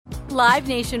Live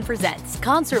Nation presents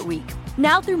Concert Week.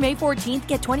 Now through May 14th,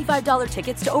 get $25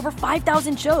 tickets to over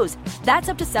 5,000 shows. That's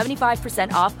up to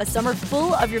 75% off a summer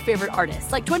full of your favorite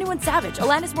artists like 21 Savage,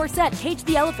 Alanis Morissette, Cage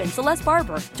the Elephant, Celeste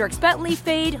Barber, Dierks Bentley,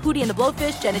 Fade, Hootie and the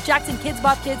Blowfish, Janet Jackson, Kidz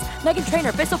Bop Kids, Meghan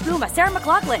Trainor, Peso Pluma, Sarah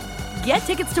McLachlan. Get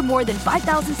tickets to more than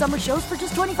 5,000 summer shows for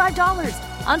just $25.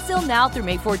 Until now through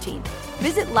May 14th.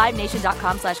 Visit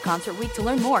LiveNation.com/Concert Week to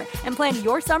learn more and plan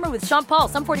your summer with Sean Paul,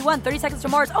 Sum 41, 30 Seconds to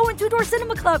Mars, and Two Door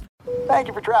Cinema Club. Thank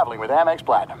you for traveling with Amex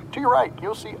Platinum. To your right,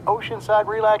 you'll see oceanside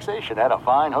relaxation at a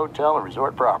fine hotel and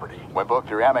resort property. When booked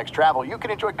through Amex Travel, you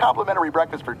can enjoy complimentary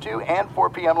breakfast for 2 and 4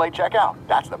 p.m. late checkout.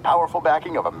 That's the powerful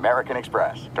backing of American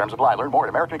Express. Terms apply. Learn more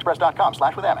at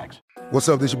americanexpress.com/withAmex. What's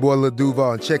up? This your boy Lil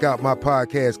Duval, and check out my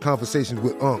podcast, Conversations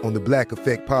with Unc, on the Black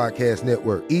Effect Podcast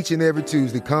Network. Each and every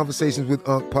Tuesday, Conversations with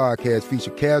Unc podcast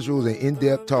feature casuals and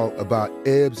in-depth talk about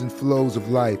ebbs and flows of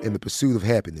life and the pursuit of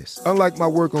happiness. Unlike my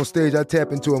work on stage, I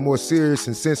tap into a more serious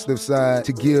and sensitive side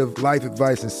to give life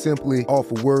advice and simply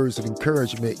offer words of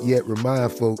encouragement, yet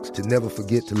remind folks to never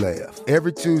forget to laugh.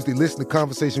 Every Tuesday, listen to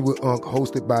Conversation with Unc,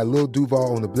 hosted by Lil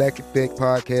Duval on the Black Effect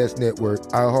Podcast Network,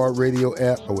 iHeartRadio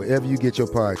app, or wherever you get your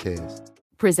podcasts.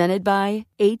 Presented by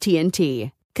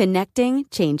AT&T. Connecting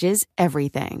changes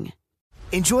everything.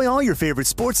 Enjoy all your favorite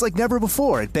sports like never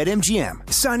before at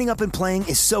BetMGM. Signing up and playing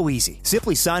is so easy.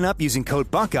 Simply sign up using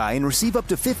code Buckeye and receive up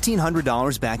to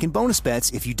 $1,500 back in bonus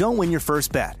bets if you don't win your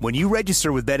first bet. When you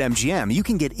register with BetMGM, you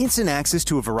can get instant access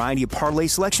to a variety of parlay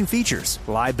selection features,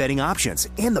 live betting options,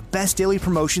 and the best daily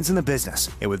promotions in the business.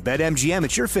 And with BetMGM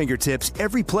at your fingertips,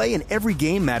 every play and every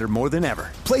game matter more than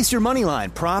ever. Place your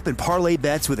moneyline, prop, and parlay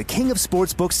bets with the king of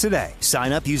sportsbooks today.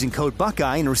 Sign up using code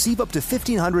Buckeye and receive up to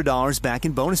 $1,500 back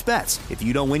in bonus bets if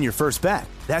you don't win your first bet.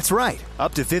 That's right,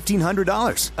 up to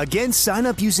 $1,500. Again, sign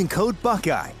up using code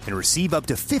Buckeye and receive up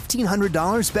to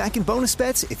 $1,500 back in bonus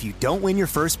bets if you don't win your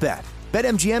first bet.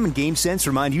 BetMGM and GameSense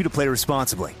remind you to play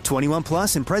responsibly. 21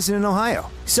 plus and present in Ohio.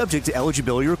 Subject to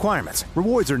eligibility requirements.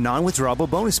 Rewards are non-withdrawable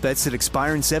bonus bets that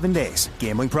expire in 7 days.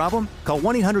 Gambling problem? Call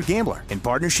 1-800-GAMBLER in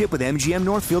partnership with MGM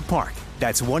Northfield Park.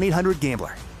 That's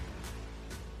 1-800-GAMBLER.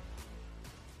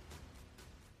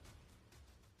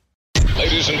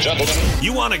 Ladies and gentlemen,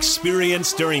 you want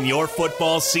experience during your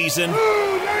football season?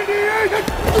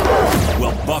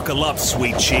 Well, buckle up,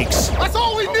 sweet cheeks. That's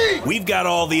all we need. We've got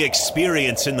all the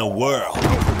experience in the world.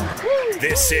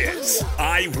 This is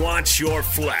I Want Your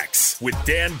Flex with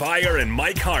Dan Beyer and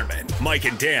Mike Harmon. Mike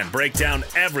and Dan break down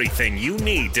everything you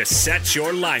need to set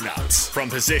your lineups.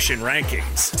 From position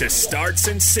rankings to starts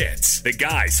and sits, the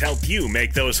guys help you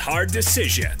make those hard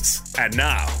decisions. And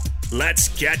now, let's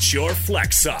get your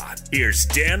flex on. Here's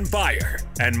Dan Beyer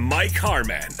and Mike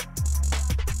Harmon.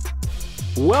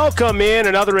 Welcome in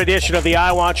another edition of the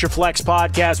I Want Your Flex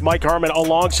podcast. Mike Harmon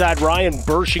alongside Ryan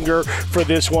Bershinger for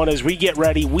this one as we get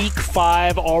ready. Week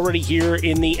 5 already here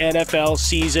in the NFL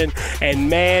season. And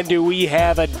man, do we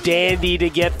have a dandy to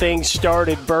get things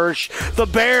started, Bersh. The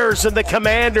Bears and the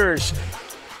Commanders.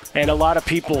 And a lot of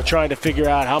people trying to figure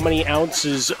out how many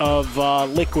ounces of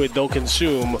liquid they'll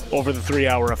consume over the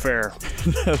 3-hour affair.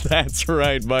 That's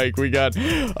right, Mike. We got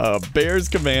Bears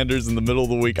Commanders in the middle of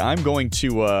the week. I'm going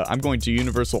to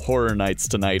Universal Horror Nights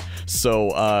tonight,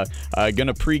 so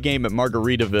gonna pregame at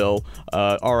Margaritaville,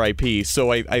 R.I.P. So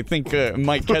I think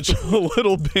might catch a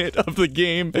little bit of the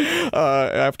game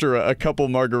after a couple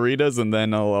margaritas, and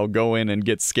then I'll go in and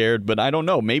get scared. But I don't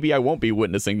know. Maybe I won't be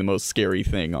witnessing the most scary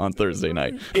thing on Thursday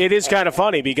night. It is kind of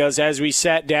funny because as we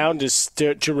sat down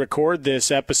to record this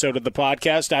episode of the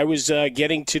podcast, I was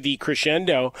getting to the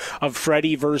crescendo of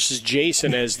Freddy versus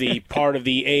Jason as the part of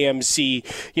the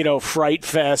AMC, Fright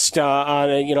Fest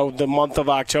on, the month of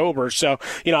October. So,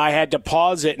 I had to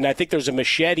pause it, and I think there's a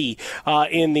machete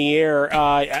in the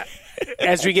air.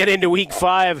 As we get into week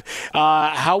 5,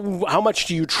 how much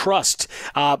do you trust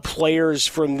players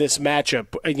from this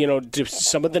matchup?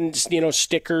 Some of the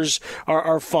stickers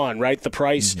are fun, right? The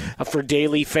price for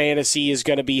daily fantasy is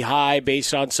going to be high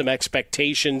based on some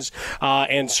expectations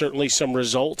and certainly some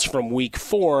results from week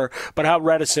 4. But how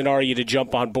reticent are you to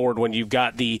jump on board when you've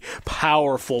got the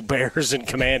powerful Bears and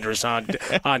Commanders on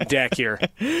deck here?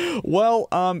 Well,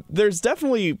 there's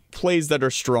definitely plays that are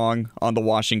strong on the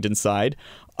Washington side.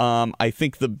 I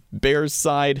think the Bears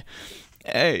side,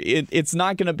 it's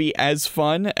not going to be as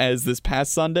fun as this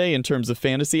past Sunday in terms of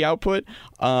fantasy output,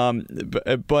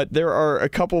 but there are a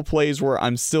couple plays where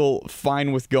I'm still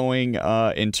fine with going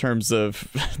in terms of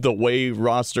the way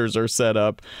rosters are set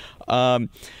up.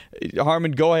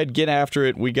 Harmon, go ahead, get after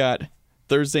it. We got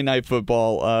Thursday Night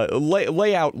Football.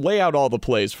 Lay out all the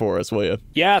plays for us, will you?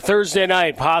 Yeah, Thursday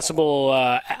night, possible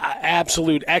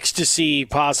absolute ecstasy,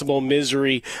 possible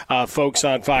misery. Folks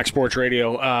on Fox Sports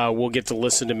Radio will get to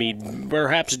listen to me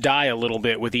perhaps die a little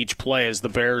bit with each play as the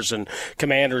Bears and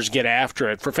Commanders get after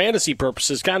it. For fantasy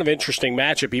purposes, kind of interesting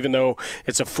matchup, even though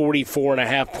it's a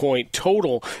 44.5-point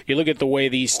total. You look at the way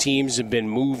these teams have been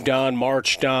moved on,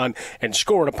 marched on, and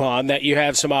scored upon, that you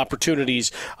have some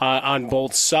opportunities on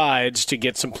both sides to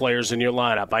get some players in your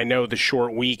lineup. I know the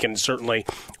short week, and certainly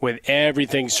with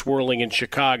everything swirling in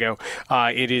Chicago,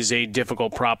 it is a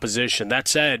difficult proposition. That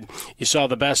said, you saw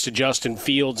the best of Justin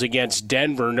Fields against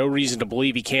Denver. No reason to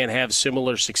believe he can't have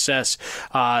similar success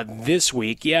this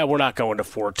week. Yeah, we're not going to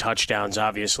 4 touchdowns,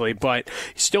 obviously, but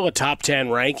still a top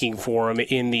 10 ranking for him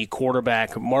in the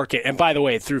quarterback market. And by the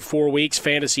way, through 4 weeks,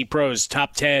 Fantasy Pros,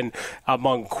 top 10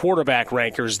 among quarterback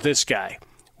rankers, this guy.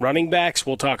 Running backs,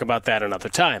 we'll talk about that another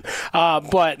time.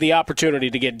 But the opportunity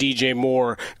to get DJ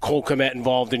Moore, Cole Kmet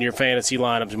involved in your fantasy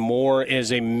lineups, Moore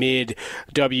is a mid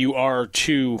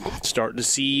WR2, starting to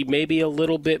see maybe a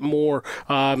little bit more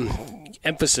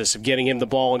emphasis of getting him the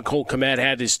ball. And Cole Kmet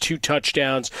had his 2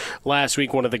 touchdowns last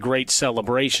week, one of the great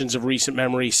celebrations of recent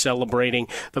memory, celebrating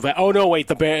the fact,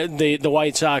 the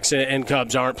White Sox and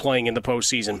Cubs aren't playing in the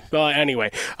postseason. Anyway,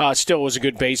 still was a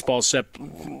good baseball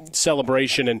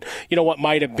celebration, and you know what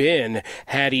might have been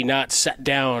had he not sat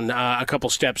down a couple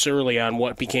steps early on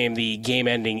what became the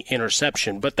game-ending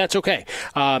interception. But that's okay.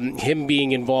 Him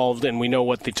being involved, and we know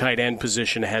what the tight end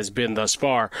position has been thus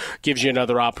far, gives you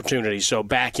another opportunity. So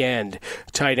back end,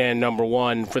 tight end number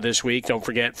 1 for this week. Don't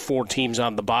forget 4 teams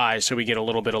on the bye, so we get a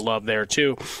little bit of love there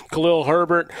too. Khalil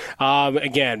Herbert,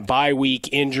 again, bye week,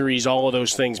 injuries, all of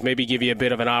those things maybe give you a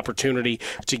bit of an opportunity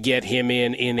to get him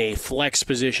in a flex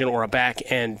position or a back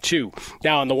end too.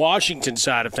 Now on the Washington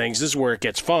side of things, this is where it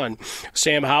gets fun.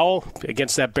 Sam Howell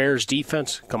against that Bears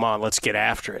defense. Come on, let's get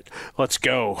after it. Let's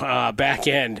go. Back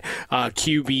end,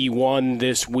 QB1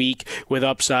 this week with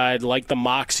upside like the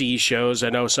Moxie shows. I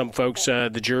know some folks, the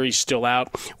jury's still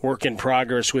out, work in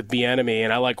progress with Bieniemy,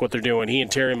 and I like what they're doing. He and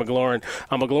Terry McLaurin.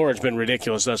 McLaurin's been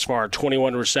ridiculous thus far.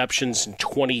 21 receptions and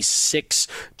 26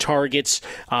 targets.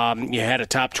 You had a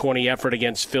top 20 effort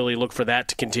against Philly. Look for that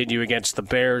to continue against the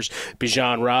Bears.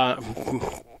 Brian Robinson.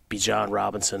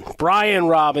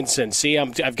 See,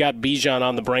 I've got Bijan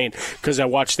on the brain because I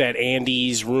watched that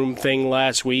Andy's Room thing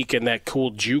last week and that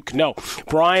cool juke. No,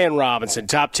 Brian Robinson,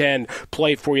 top 10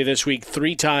 play for you this week.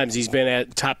 3 times he's been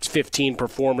at top 15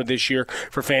 performer this year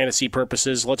for fantasy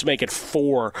purposes. Let's make it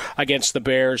 4 against the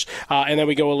Bears. And then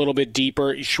we go a little bit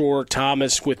deeper. Sure,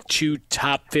 Thomas with 2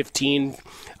 top 15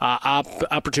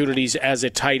 opportunities as a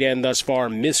tight end thus far.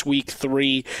 Miss week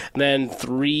 3, then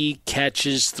 3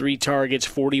 catches, 3 targets,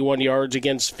 41 yards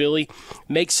against Philly.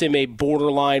 Makes him a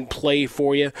borderline play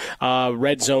for you.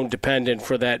 Red zone dependent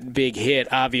for that big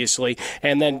hit, obviously.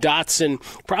 And then Dotson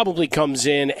probably comes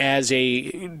in as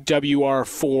a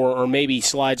WR4 or maybe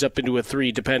slides up into a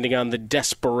 3 depending on the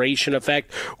desperation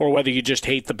effect or whether you just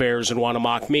hate the Bears and want to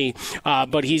mock me.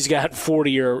 But he's got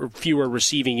 40 or fewer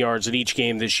receiving yards in each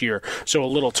game this year, so a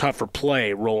little tougher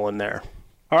play rolling there.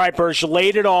 All right, Birch,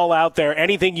 laid it all out there.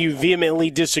 Anything you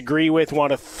vehemently disagree with,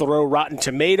 want to throw Rotten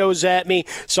Tomatoes at me?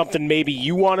 Something maybe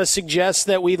you want to suggest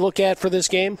that we look at for this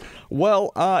game?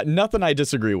 Well, nothing I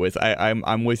disagree with.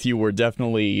 I'm with you. We're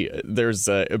definitely there's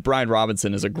Brian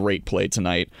Robinson is a great play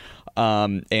tonight.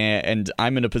 And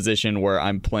I'm in a position where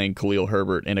I'm playing Khalil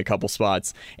Herbert in a couple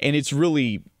spots, and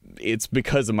it's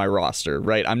because of my roster,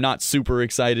 right? I'm not super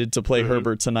excited to play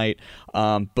Herbert tonight,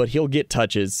 but he'll get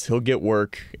touches, he'll get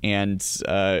work, and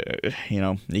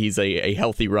he's a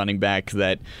healthy running back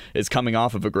that is coming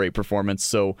off of a great performance,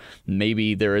 so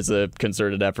maybe there is a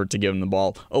concerted effort to give him the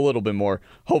ball a little bit more.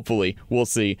 Hopefully, we'll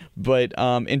see. But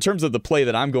in terms of the play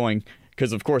that I'm going,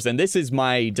 because of course, and this is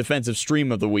my defensive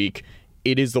stream of the week,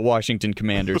 it is the Washington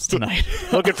Commanders tonight.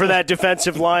 Looking for that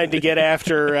defensive line to get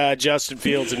after Justin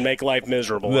Fields and make life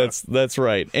miserable. That's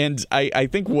right. And I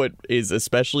think what is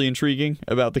especially intriguing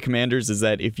about the Commanders is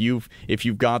that if you've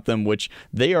got them, which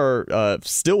they are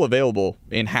still available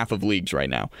in half of leagues right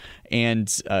now,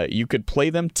 and you could play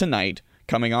them tonight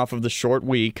coming off of the short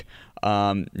week.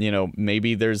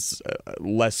 Maybe there's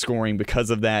less scoring because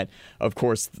of that. Of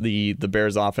course, the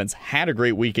Bears offense had a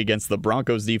great week against the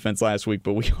Broncos defense last week,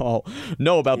 but we all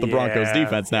know about the Broncos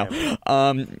defense now.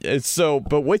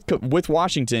 But with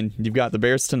Washington, you've got the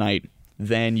Bears tonight.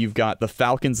 Then you've got the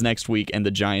Falcons next week and the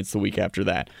Giants the week after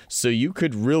that. So you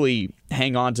could really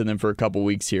hang on to them for a couple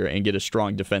weeks here and get a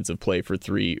strong defensive play for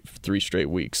three straight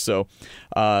weeks. So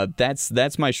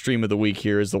that's my stream of the week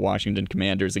here is the Washington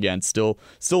Commanders. Again, still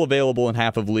available in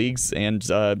half of leagues, and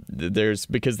there's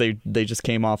because they just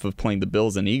came off of playing the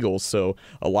Bills and Eagles, so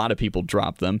a lot of people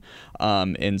dropped them,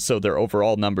 and so their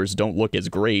overall numbers don't look as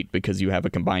great because you have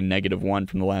a combined -1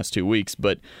 from the last 2 weeks.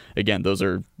 But again, those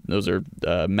are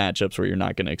matchups where you're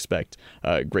not going to expect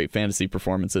great fantasy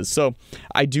performances. So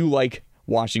I do like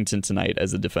Washington tonight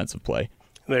as a defensive play.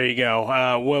 There you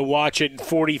go. We'll watch it,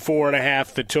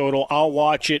 44.5 the total. I'll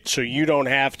watch it so you don't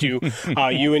have to.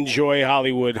 You enjoy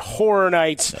Hollywood Horror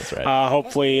Nights. That's right.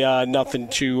 Hopefully nothing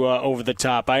too over the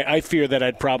top. I fear that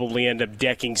I'd probably end up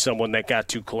decking someone that got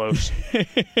too close.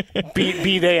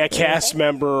 be they a cast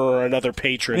member or another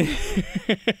patron.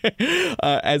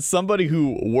 As somebody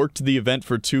who worked the event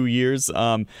for 2 years,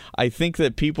 I think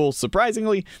that people,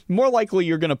 surprisingly, more likely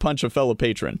you're going to punch a fellow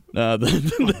patron than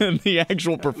the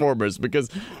actual performers, because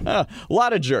a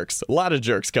lot of jerks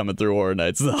coming through Horror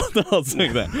Nights. I'll say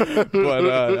that,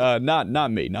 but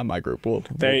not me, not my group. We'll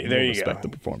respect the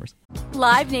performers.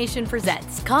 Live Nation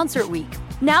presents Concert Week.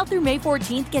 Now through May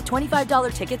 14th, get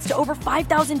 $25 tickets to over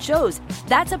 5,000 shows.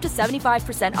 That's up to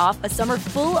 75% off a summer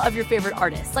full of your favorite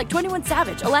artists like 21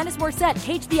 Savage, Alanis Morissette,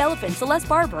 Cage the Elephant, Celeste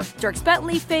Barber, Dierks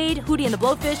Bentley, Fade, Hootie and the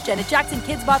Blowfish, Janet Jackson,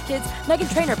 Kidz Bop Kids,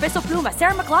 Meghan Trainor, Peso Pluma,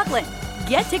 Sarah McLachlan.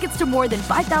 Get tickets to more than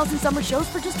 5,000 summer shows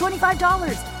for just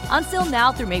 $25. On sale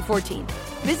now through May 14th.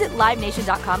 Visit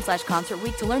LiveNation.com/Concert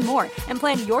Week to learn more and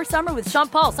plan your summer with Sean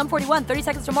Paul, Sum 41, 30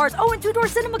 Seconds to Mars, and Two Door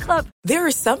Cinema Club. There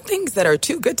are some things that are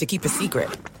too good to keep a secret.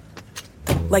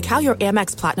 Like how your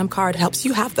Amex Platinum card helps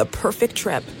you have the perfect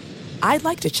trip. I'd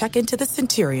like to check into the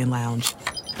Centurion Lounge.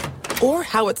 Or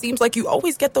how it seems like you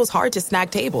always get those hard-to-snag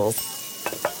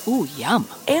tables. Ooh, yum.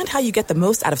 And how you get the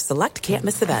most out of select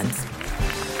can't-miss events.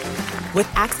 With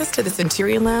access to the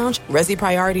Centurion Lounge, Resi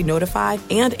Priority Notified,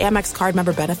 and Amex card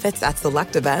member benefits at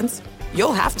select events,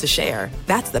 you'll have to share.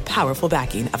 That's the powerful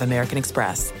backing of American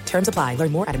Express. Terms apply.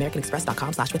 Learn more at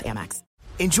americanexpress.com/withAmex.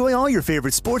 Enjoy all your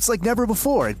favorite sports like never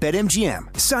before at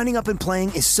BetMGM. Signing up and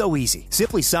playing is so easy.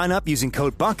 Simply sign up using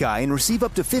code Buckeye and receive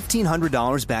up to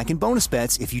 $1,500 back in bonus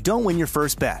bets if you don't win your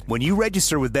first bet. When you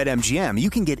register with BetMGM,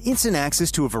 you can get instant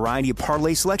access to a variety of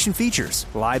parlay selection features,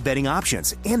 live betting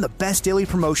options, and the best daily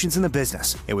promotions in the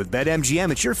business. And with BetMGM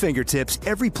at your fingertips,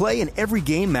 every play and every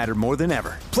game matter more than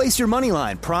ever. Place your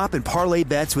moneyline, prop, and parlay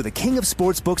bets with the king of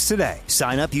sportsbooks today.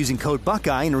 Sign up using code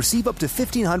Buckeye and receive up to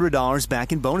 $1,500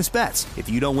 back in bonus bets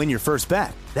if you don't win your first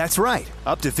bet. That's right,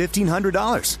 up to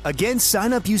 $1,500. Again,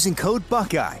 sign up using code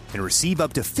Buckeye and receive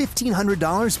up to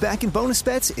 $1,500 back in bonus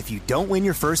bets if you don't win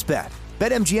your first bet.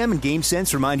 BetMGM and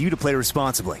GameSense remind you to play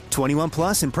responsibly. 21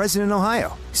 plus and present in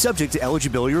Ohio. Subject to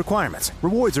eligibility requirements.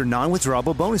 Rewards are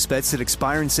non-withdrawable bonus bets that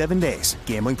expire in 7 days.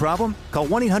 Gambling problem? Call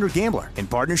 1-800-GAMBLER in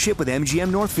partnership with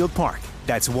MGM Northfield Park.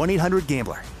 That's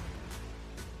 1-800-GAMBLER.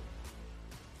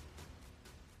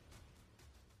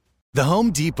 The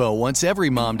Home Depot wants every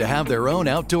mom to have their own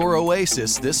outdoor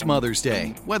oasis this Mother's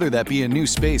Day, whether that be a new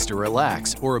space to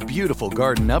relax or a beautiful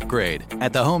garden upgrade.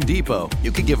 At the Home Depot,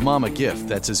 you can give mom a gift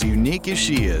that's as unique as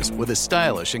she is, with a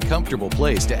stylish and comfortable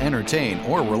place to entertain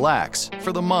or relax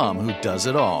for the mom who does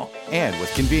it all. And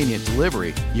with convenient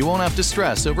delivery, you won't have to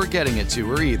stress over getting it to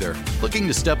her either. Looking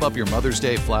to step up your Mother's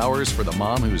Day flowers for the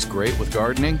mom who's great with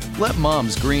gardening? Let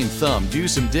Mom's Green Thumb do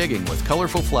some digging with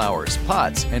colorful flowers,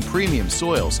 pots, and premium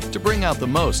soils to bring out the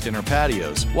most in her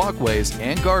patios, walkways,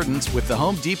 and gardens with the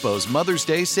Home Depot's Mother's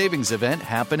Day Savings Event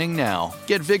happening now.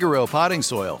 Get Vigoro potting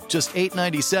soil, just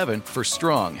 $8.97 for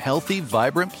strong, healthy,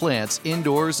 vibrant plants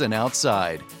indoors and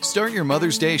outside. Start your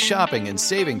Mother's Day shopping and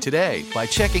saving today by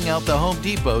checking out the Home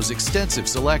Depot's extensive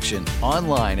selection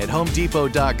online at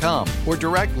HomeDepot.com or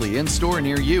directly in-store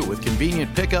near you with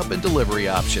convenient pickup and delivery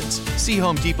options. See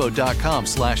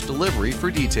HomeDepot.com/delivery for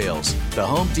details. The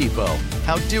Home Depot,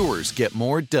 how doers get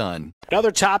more done.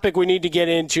 Another topic we need to get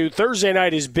into. Thursday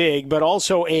night is big, but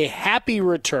also a happy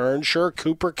return. Sure,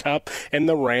 Cooper Kupp and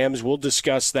the Rams. We'll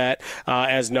discuss that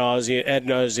ad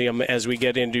nauseum as we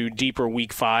get into deeper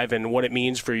Week 5 and what it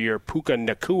means for your Puka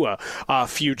Nacua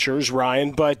futures,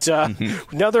 Ryan. But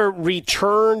another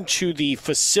return to the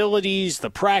facilities, the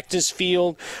practice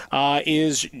field,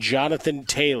 is Jonathan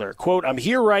Taylor. Quote, "I'm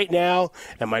here right now,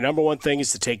 and my number one thing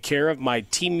is to take care of my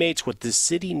teammates. What this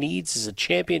city needs is a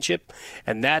championship,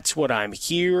 and that's what I'm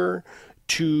here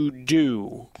to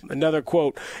do. Another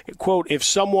quote, if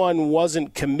someone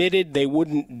wasn't committed, they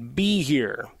wouldn't be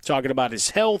here. Talking about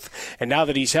his health, and now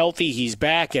that he's healthy, he's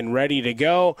back and ready to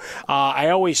go. I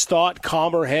always thought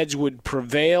calmer heads would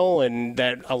prevail and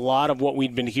that a lot of what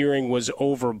we'd been hearing was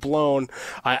overblown.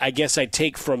 I guess I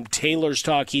take from Taylor's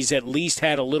talk, he's at least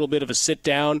had a little bit of a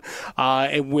sit-down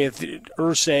with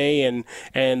Irsay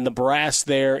and the brass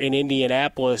there in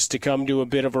Indianapolis to come to a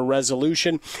bit of a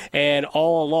resolution. And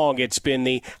all along, it's been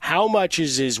the how much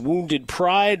is his wounded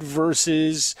pride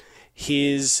versus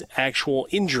his actual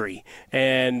injury.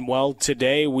 And, well,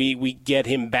 today we get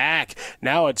him back.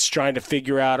 Now it's trying to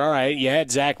figure out, all right, you had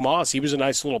Zach Moss. He was a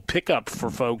nice little pickup for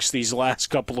folks these last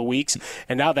couple of weeks,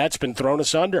 and now that's been thrown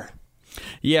asunder.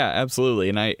 Yeah, absolutely.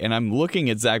 And I'm looking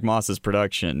at Zach Moss's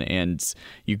production, and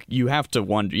you have to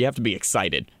wonder, you have to be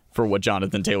excited for what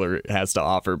Jonathan Taylor has to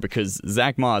offer, because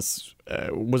Zach Moss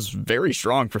was very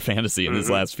strong for fantasy in his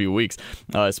last few weeks.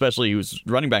 Especially, he was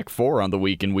running back 4 on the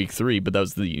week in week 3, but that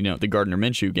was the Gardner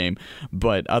Minshew game.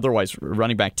 But otherwise,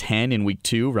 running back 10 in week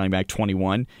 2, running back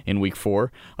 21 in week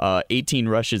 4, 18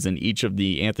 rushes in each of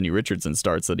the Anthony Richardson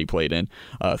starts that he played in,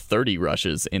 30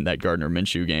 rushes in that Gardner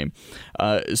Minshew game.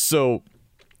 So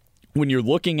when you're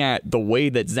looking at the way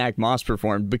that Zach Moss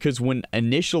performed, because when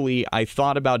initially I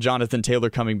thought about Jonathan Taylor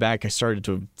coming back, I started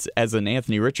to, as an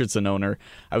Anthony Richardson owner,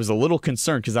 I was a little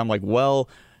concerned because I'm like, well,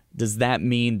 does that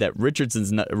mean that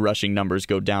Richardson's rushing numbers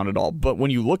go down at all? But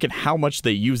when you look at how much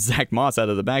they use Zach Moss out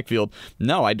of the backfield,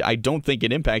 no, I don't think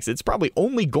it impacts. It's probably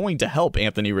only going to help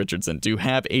Anthony Richardson to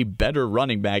have a better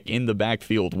running back in the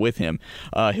backfield with him.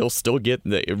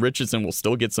 Richardson will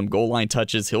still get some goal line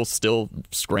touches. He'll still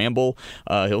scramble.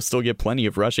 He'll still get plenty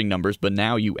of rushing numbers. But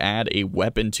now you add a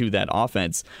weapon to that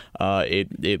offense.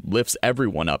 It lifts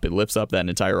everyone up. It lifts up that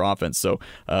entire offense. So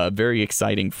very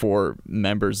exciting for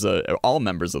all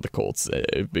members of the Colts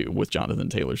with Jonathan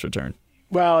Taylor's return.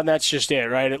 Well, and that's just it,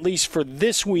 right? At least for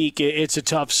this week, it's a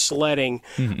tough sledding,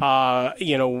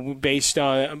 based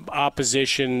on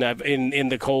opposition in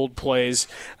the cold plays.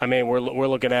 I mean, we're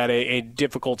looking at a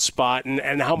difficult spot,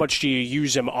 and how much do you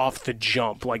use him off the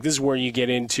jump? Like, this is where you get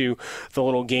into the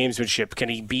little gamesmanship. Can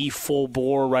he be full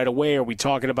bore right away? Are we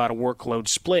talking about a workload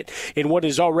split in what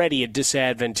is already a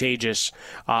disadvantageous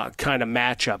kind of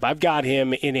matchup? I've got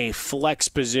him in a flex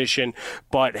position,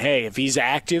 but hey, if he's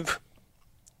active,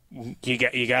 you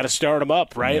got to start him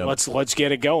up, right? Yep. Let's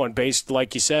get it going based,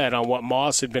 like you said, on what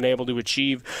Moss had been able to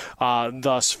achieve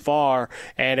thus far.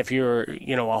 And if you're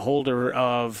a holder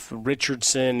of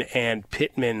Richardson and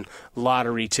Pittman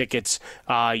lottery tickets,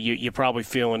 you're probably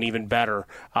feeling even better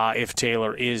if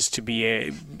Taylor is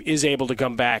able to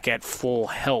come back at full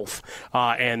health,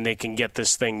 and they can get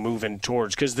this thing moving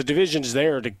towards, because the division's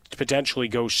there to potentially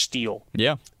go steal.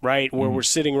 Yeah, right where we're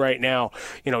sitting right now.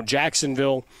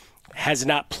 Jacksonville has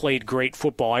not played great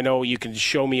football. I know you can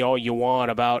show me all you want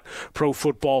about Pro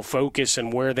Football Focus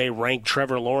and where they rank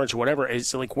Trevor Lawrence or whatever.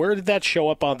 It's like, where did that show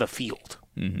up on the field?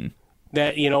 Mm-hmm.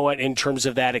 That, in terms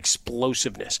of that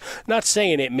explosiveness. Not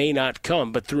saying it may not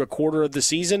come, but through a quarter of the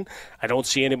season, I don't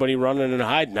see anybody running and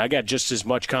hiding. I got just as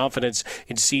much confidence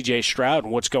in C.J. Stroud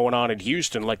and what's going on in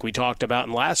Houston, like we talked about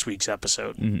in last week's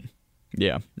episode. Mm-hmm.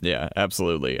 Yeah,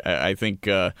 absolutely. I think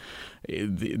it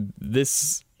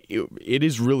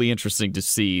is really interesting to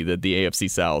see that the AFC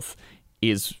South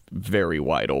is very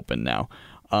wide open now.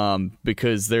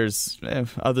 Because there's,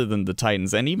 other than the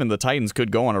Titans, and even the Titans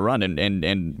could go on a run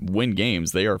and win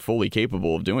games. They are fully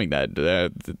capable of doing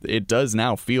that. It does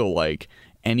now feel like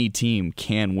any team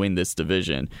can win this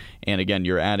division. And again,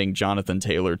 you're adding Jonathan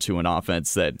Taylor to an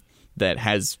offense that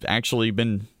has actually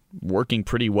been working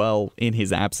pretty well in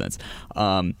his absence.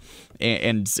 And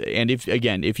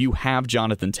if you have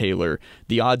Jonathan Taylor,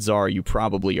 the odds are you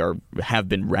probably have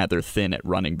been rather thin at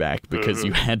running back, because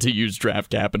you had to use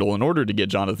draft capital in order to get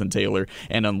Jonathan Taylor.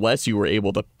 And unless you were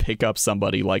able to pick up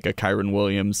somebody like a Kyren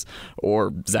Williams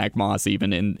or Zach Moss,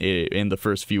 even in the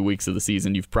first few weeks of the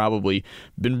season, you've probably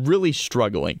been really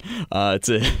struggling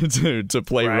to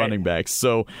play running backs.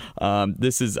 So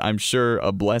this is, I'm sure,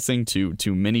 a blessing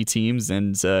to many teams.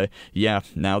 And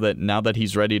now that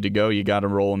he's ready to go, you got to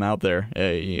roll him out there.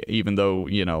 Even though,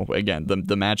 again,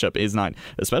 the matchup is not,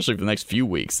 especially for the next few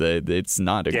weeks, it's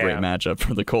not a great matchup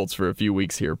for the Colts for a few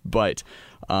weeks here. But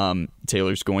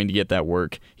Taylor's going to get that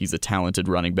work. He's a talented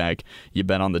running back. You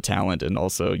bet on the talent, and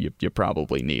also you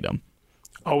probably need him.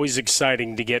 Always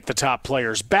exciting to get the top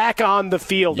players back on the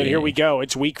field. And here we go.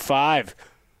 It's week 5.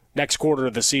 Next quarter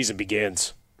of the season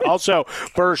begins. Also,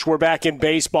 Bursch, we're back in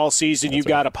baseball season. You've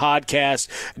got a podcast,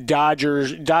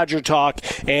 Dodger Talk,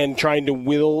 and trying to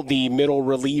will the middle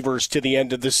relievers to the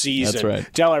end of the season. That's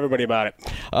right. Tell everybody about it.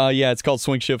 Yeah, it's called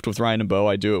Swing Shift with Ryan and Bo.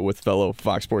 I do it with fellow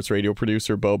Fox Sports radio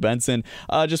producer Bo Benson.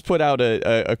 Just put out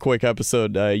a quick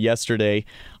episode yesterday,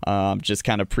 just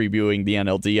kind of previewing the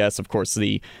NLDS. Of course,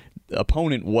 the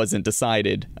opponent wasn't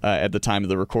decided at the time of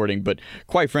the recording, but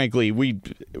quite frankly,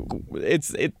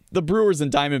 the Brewers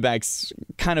and Diamondbacks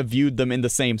kind of viewed them in the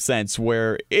same sense,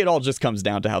 where it all just comes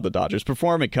down to how the Dodgers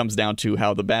perform. It comes down to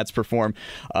how the bats perform.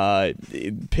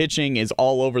 Pitching is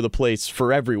all over the place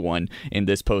for everyone in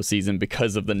this postseason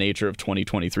because of the nature of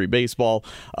 2023 baseball.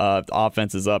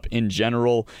 Offense is up in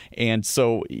general, and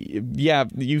so yeah,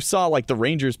 you saw like the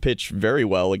Rangers pitch very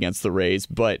well against the Rays,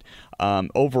 but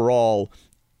overall,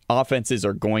 offenses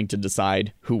are going to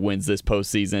decide who wins this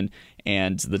postseason,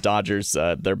 and the Dodgers,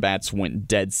 their bats went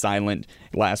dead silent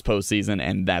last postseason,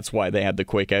 and that's why they had the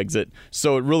quick exit.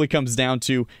 So it really comes down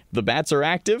to the bats are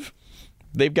active.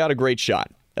 They've got a great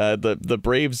shot. The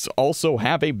Braves also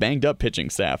have a banged-up pitching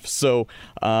staff, so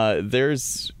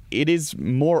it is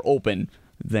more open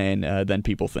than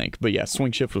people think. But yeah,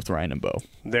 Swing Shift with Ryan and Bo.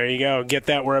 There you go. Get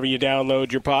that wherever you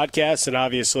download your podcasts, and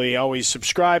obviously always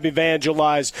subscribe,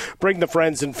 evangelize, bring the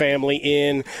friends and family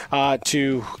in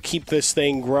to keep this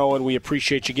thing growing. We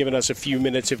appreciate you giving us a few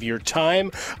minutes of your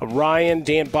time. Ryan,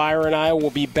 Dan Byer, and I will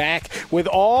be back with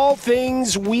all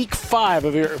things Week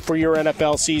 5 for your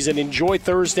NFL season. Enjoy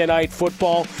Thursday night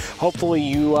football. Hopefully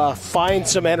you find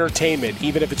some entertainment,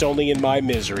 even if it's only in my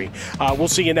misery. We'll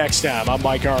see you next time. I'm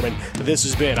Mike Harmon. This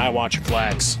has been I Want Your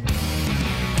Flags.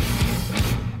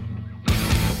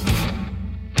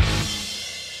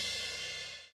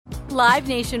 Live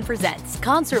Nation presents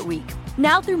Concert Week.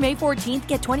 Now through May 14th,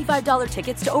 get $25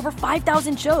 tickets to over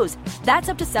 5,000 shows. That's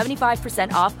up to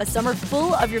 75% off a summer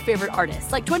full of your favorite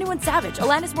artists like 21 Savage,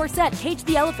 Alanis Morissette, Cage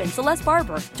the Elephant, Celeste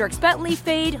Barber, Dierks Bentley,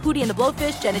 Fade, Hootie and the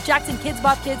Blowfish, Janet Jackson, Kids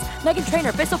Bop Kids, Meghan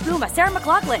Trainor, Peso Pluma, Sarah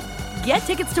McLachlan. Get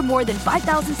tickets to more than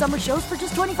 5,000 summer shows for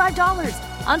just $25.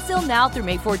 Until now through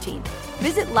May 14th.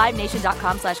 Visit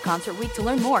LiveNation.com/Concert Week to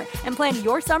learn more and plan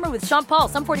your summer with Sean Paul,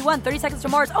 Sum 41, 30 Seconds to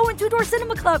Mars, and Two Door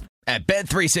Cinema Club. At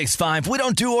Bet365, we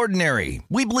don't do ordinary.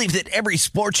 We believe that every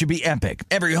sport should be epic.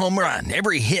 Every home run,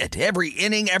 every hit, every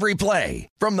inning, every play.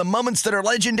 From the moments that are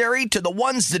legendary to the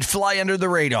ones that fly under the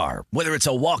radar. Whether it's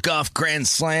a walk-off grand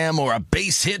slam or a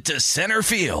base hit to center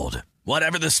field.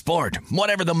 Whatever the sport,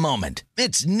 whatever the moment,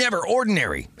 it's never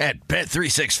ordinary at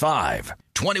Bet365.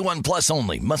 21 plus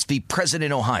only. Must be present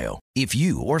in Ohio. If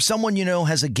you or someone you know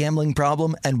has a gambling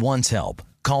problem and wants help,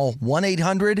 call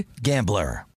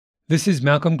 1-800-GAMBLER. This is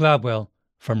Malcolm Gladwell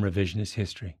from Revisionist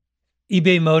History.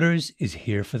 eBay Motors is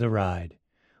here for the ride.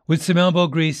 With some elbow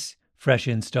grease, fresh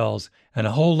installs, and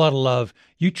a whole lot of love,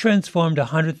 you transformed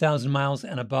 100,000 miles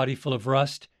and a body full of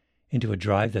rust into a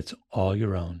drive that's all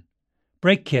your own.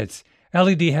 Brake kits,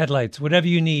 LED headlights, whatever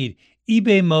you need,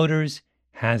 eBay Motors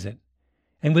has it.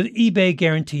 And with eBay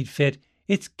Guaranteed Fit,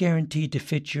 it's guaranteed to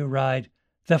fit your ride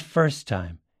the first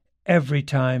time, every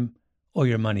time, or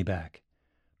your money back.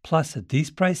 Plus, at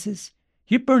these prices,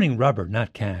 you're burning rubber,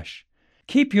 not cash.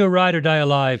 Keep your ride or die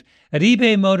alive at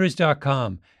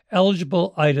ebaymotors.com.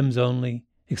 Eligible items only.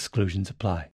 Exclusions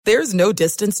apply. There's no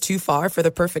distance too far for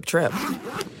the perfect trip.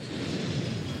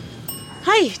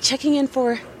 Hi, checking in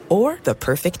for... Or the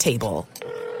perfect table.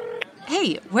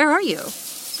 Hey, where are you?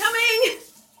 Coming!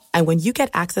 And when you get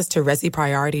access to Resi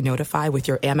Priority Notify with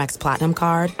your Amex Platinum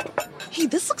card... Hey,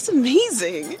 this looks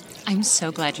amazing. I'm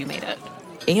so glad you made it.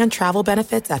 And travel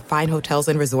benefits at fine hotels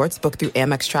and resorts booked through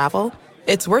Amex Travel,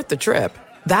 it's worth the trip.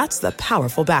 That's the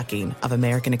powerful backing of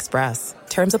American Express.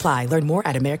 Terms apply. Learn more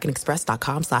at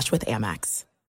americanexpress.com/withAmex.